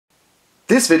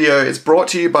This video is brought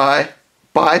to you by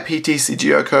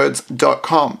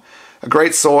buyptcgeocodes.com, a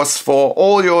great source for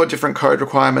all your different code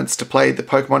requirements to play the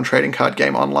Pokemon trading card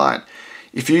game online.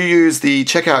 If you use the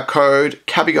checkout code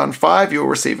Kabigon5, you'll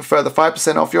receive a further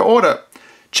 5% off your order.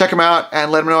 Check them out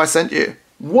and let them know I sent you.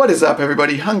 What is up,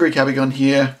 everybody? Hungry Kabigon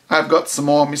here. I've got some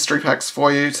more mystery packs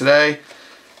for you today.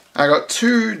 I got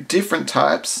two different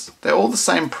types. They're all the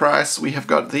same price. We have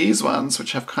got these ones,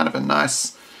 which have kind of a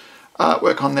nice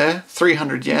artwork on there.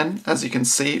 300 yen, as you can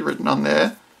see, written on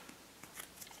there.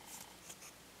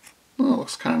 Oh,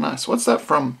 looks kind of nice. What's that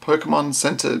from? Pokemon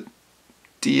Center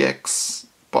DX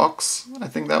box? I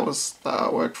think that was the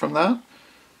artwork from that.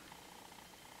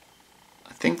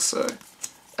 I think so.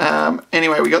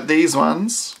 Anyway, we got these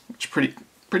ones, which are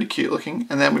pretty cute looking.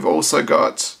 And then we've also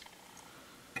got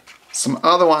some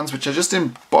other ones which are just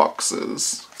in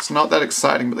boxes. It's not that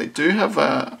exciting, but they do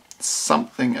have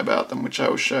something about them which I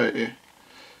will show you.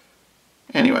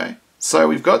 Anyway, so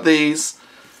we've got these.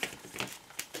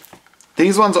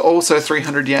 These ones are also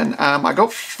 300 yen. I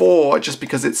got 4 just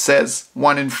because it says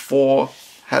 1 in 4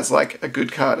 has like a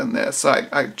good card in there, so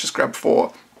I just grabbed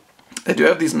 4. They do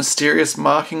have these mysterious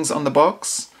markings on the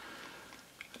box.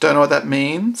 Don't know what that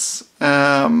means.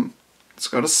 It's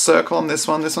got a circle on this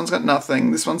one. This one's got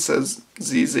nothing. This one says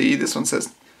ZZ. This one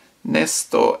says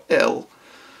Nestor L.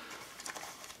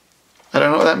 I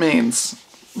don't know what that means,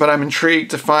 but I'm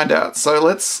intrigued to find out. So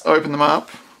let's open them up.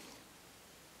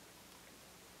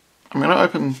 I'm going to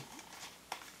open...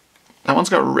 That one's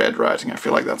got red writing. I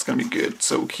feel like that's going to be good,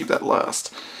 so we'll keep that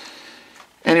last.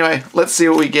 Anyway, let's see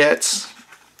what we get.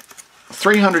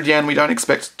 300 yen, we don't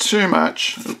expect too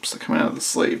much. Oops, they're coming out of the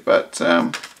sleeve, but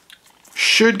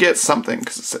should get something,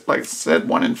 because it's, like I said,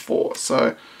 1 in 4.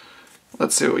 So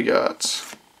let's see what we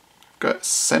got. Got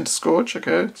Center Scorch,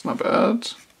 okay, it's not bad.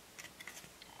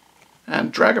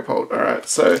 And Dragapult, alright,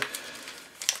 so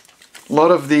a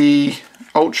lot of the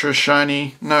Ultra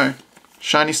Shiny, no,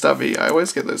 Shiny Star V, I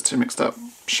always get those two mixed up.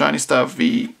 Shiny Star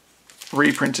V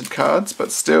reprinted cards,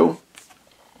 but still,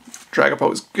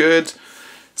 Dragapult is good.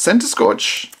 Center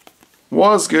Scorch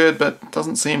was good, but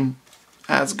doesn't seem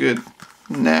as good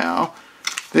now.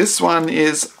 This one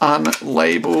is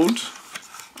unlabeled.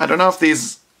 I don't know if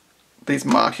these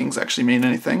markings actually mean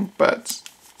anything, but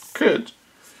could.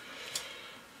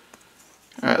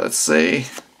 Alright, let's see.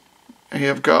 We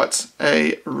have got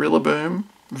a Rillaboom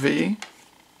V.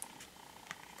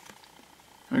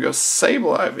 We got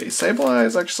Sableye V. Sableye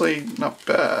is actually not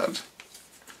bad.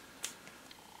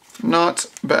 Not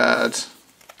bad.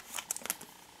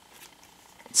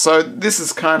 So this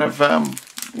is kind of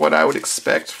what I would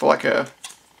expect for like a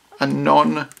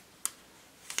non-top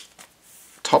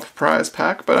prize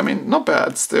pack, but I mean, not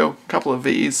bad still. A couple of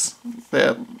Vs.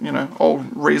 They're, you know, all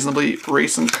reasonably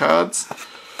recent cards.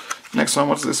 Next one,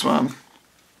 what's this one?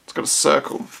 It's got a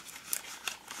circle.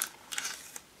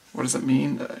 What does it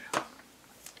mean though?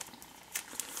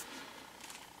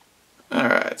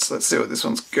 Alright, so let's see what this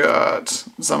one's got.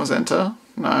 Zamazenta,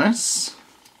 nice.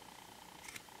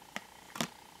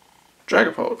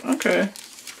 Dragapult, okay.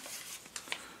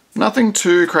 Nothing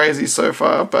too crazy so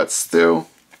far, but still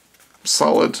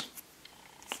solid.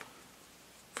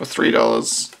 For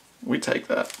 $3, we take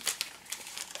that.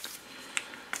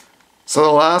 So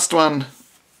the last one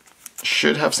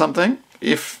should have something,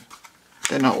 if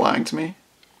they're not lying to me.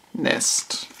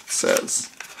 Nest, says.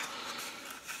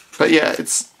 But yeah,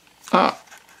 it's...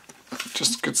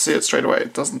 just could see it straight away.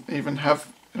 It doesn't even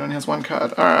have... It only has one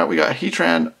card. Alright, we got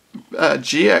Heatran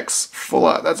GX Full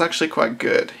Art. That's actually quite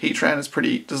good. Heatran is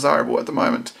pretty desirable at the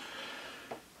moment.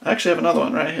 I actually have another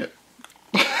one right here.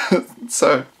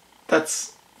 So,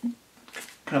 that's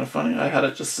kind of funny. I had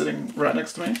it just sitting right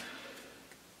next to me.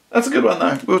 That's a good one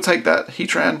though. We'll take that.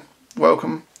 Heatran,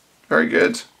 welcome. Very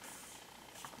good.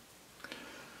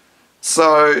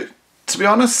 So, to be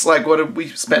honest, like, what did we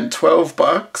spend? 12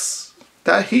 bucks?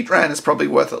 That Heatran is probably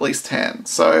worth at least 10.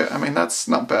 So, I mean, that's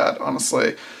not bad,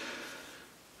 honestly.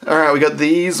 Alright, we got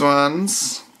these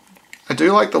ones. I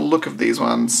do like the look of these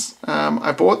ones.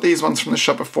 I bought these ones from the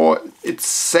shop before. It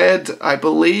said, I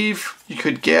believe, you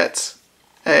could get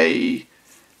a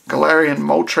Galarian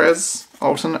Moltres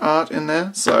alternate art in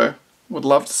there, so would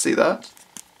love to see that.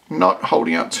 Not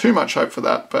holding out too much hope for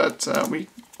that, but we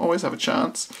always have a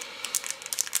chance.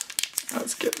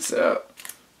 Let's get this out.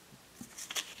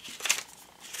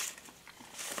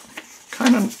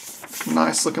 Kind of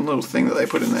nice looking little thing that they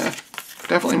put in there.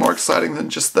 Definitely more exciting than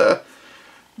just the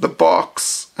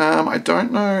box. I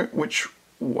don't know which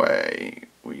way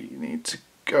we need to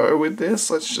go with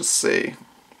this. Let's just see.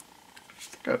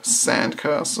 Got a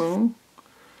sandcastle.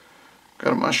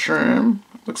 Got a mushroom.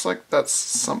 Looks like that's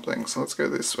something, so let's go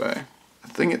this way. I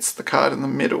think it's the card in the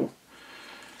middle.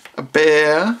 A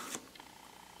bear.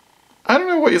 I don't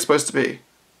know what you're supposed to be.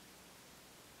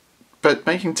 But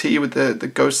making tea with the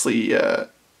ghostly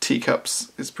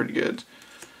teacups is pretty good.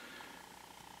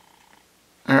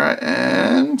 Alright,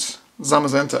 and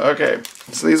Zamazenta. Okay,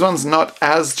 so these ones not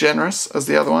as generous as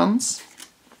the other ones.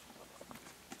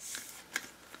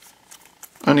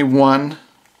 Only one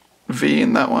V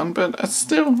in that one, but it's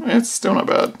still not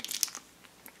bad.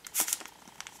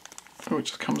 Oh, it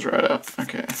just comes right out.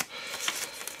 Okay.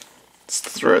 Let's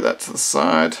throw that to the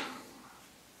side.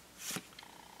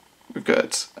 We've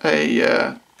got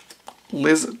a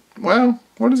lizard. Well,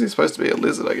 what is he supposed to be? A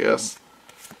lizard, I guess.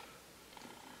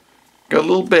 Got a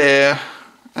little bear,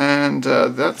 and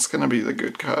that's going to be the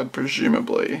good card,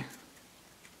 presumably.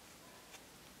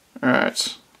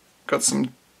 Alright. Got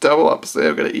some double ups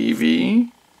there. We've got an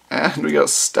EV, and we got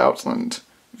Stoutland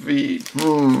V.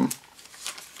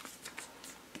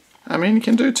 I mean, you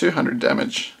can do 200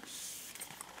 damage.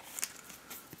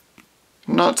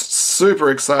 Not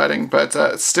super exciting,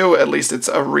 but still, at least it's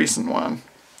a recent one.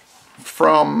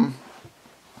 From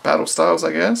Battle Styles,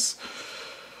 I guess.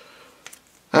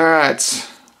 Alright.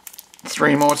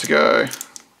 3 more to go.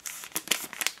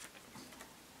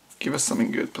 Give us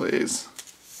something good, please.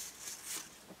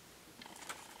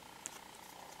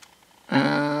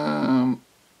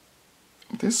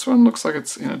 This one looks like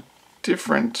it's in a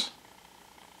different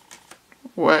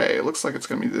way. It looks like it's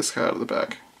going to be this card at the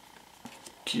back.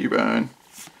 Cubone.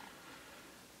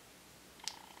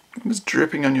 It's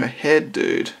dripping on your head,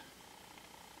 dude.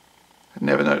 I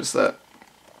never noticed that.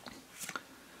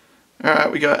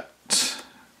 Alright, we got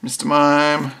Mr.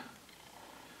 Mime.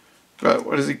 Got,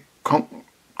 what is he?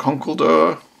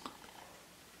 Conkeldurr.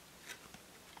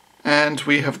 And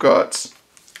we have got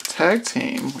Tag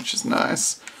Team, which is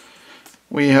nice.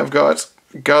 We have got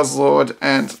Guzzlord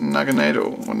and Nugganator.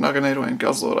 Or Nugganator and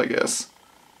Guzzlord, I guess.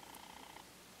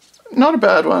 Not a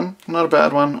bad one. Not a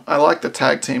bad one. I like the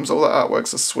tag teams. All the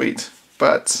artworks are sweet.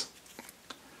 But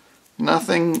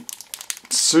nothing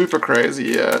super crazy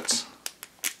yet.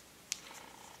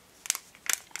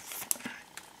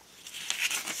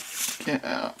 Get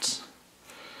out.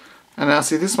 And now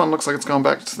see, this one looks like it's gone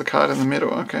back to the card in the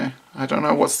middle. Okay. I don't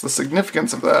know what's the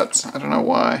significance of that. I don't know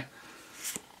why.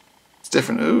 It's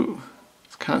different. Ooh.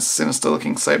 It's kind of sinister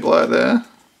looking Sableye there.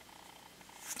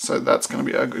 So that's going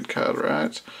to be a good card,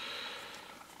 right?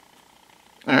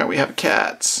 Alright, we have a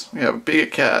cat. We have a bigger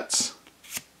cat.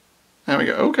 There we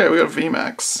go. Okay, we got a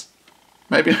VMAX.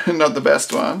 Maybe not the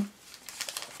best one.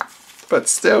 But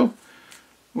still,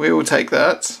 we will take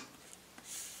that.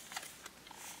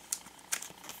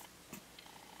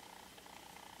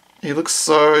 He looks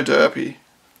so derpy.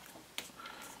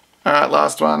 Alright,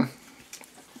 last one.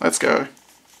 Let's go.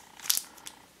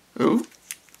 Ooh.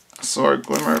 I saw a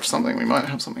glimmer of something. We might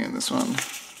have something in this one.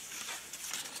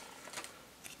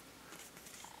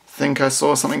 I think I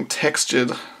saw something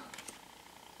textured.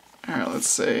 Alright, let's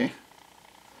see.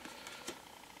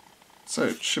 So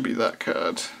it should be that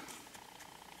card.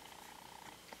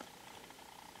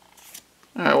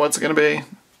 Alright, what's it gonna be?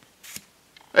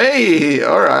 Hey!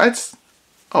 Alright.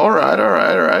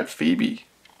 Alright. Phoebe.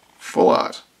 Full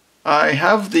art. I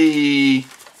have the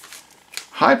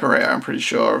hyper rare, I'm pretty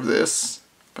sure, of this.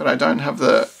 But I don't have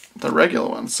the regular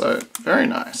one, so very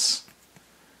nice.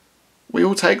 We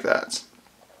will take that.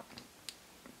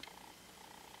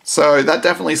 So that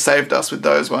definitely saved us with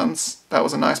those ones. That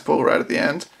was a nice pull right at the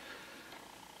end.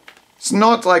 It's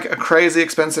not like a crazy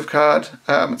expensive card.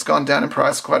 It's gone down in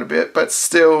price quite a bit, but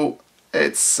still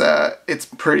it's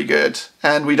pretty good,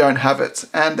 and we don't have it.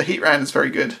 And the Heatran is very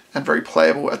good and very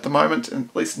playable at the moment,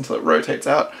 at least until it rotates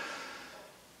out.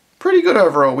 Pretty good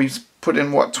overall. We've put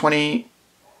in, what, 20...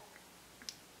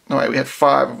 No, wait, we had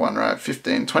 5 of one, right?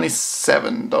 15,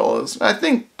 $27. I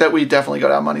think that we definitely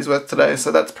got our money's worth today,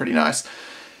 so that's pretty nice.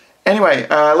 Anyway,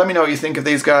 let me know what you think of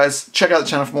these guys. Check out the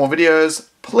channel for more videos.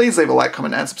 Please leave a like,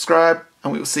 comment, and subscribe,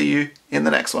 and we will see you in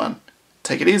the next one.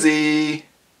 Take it easy.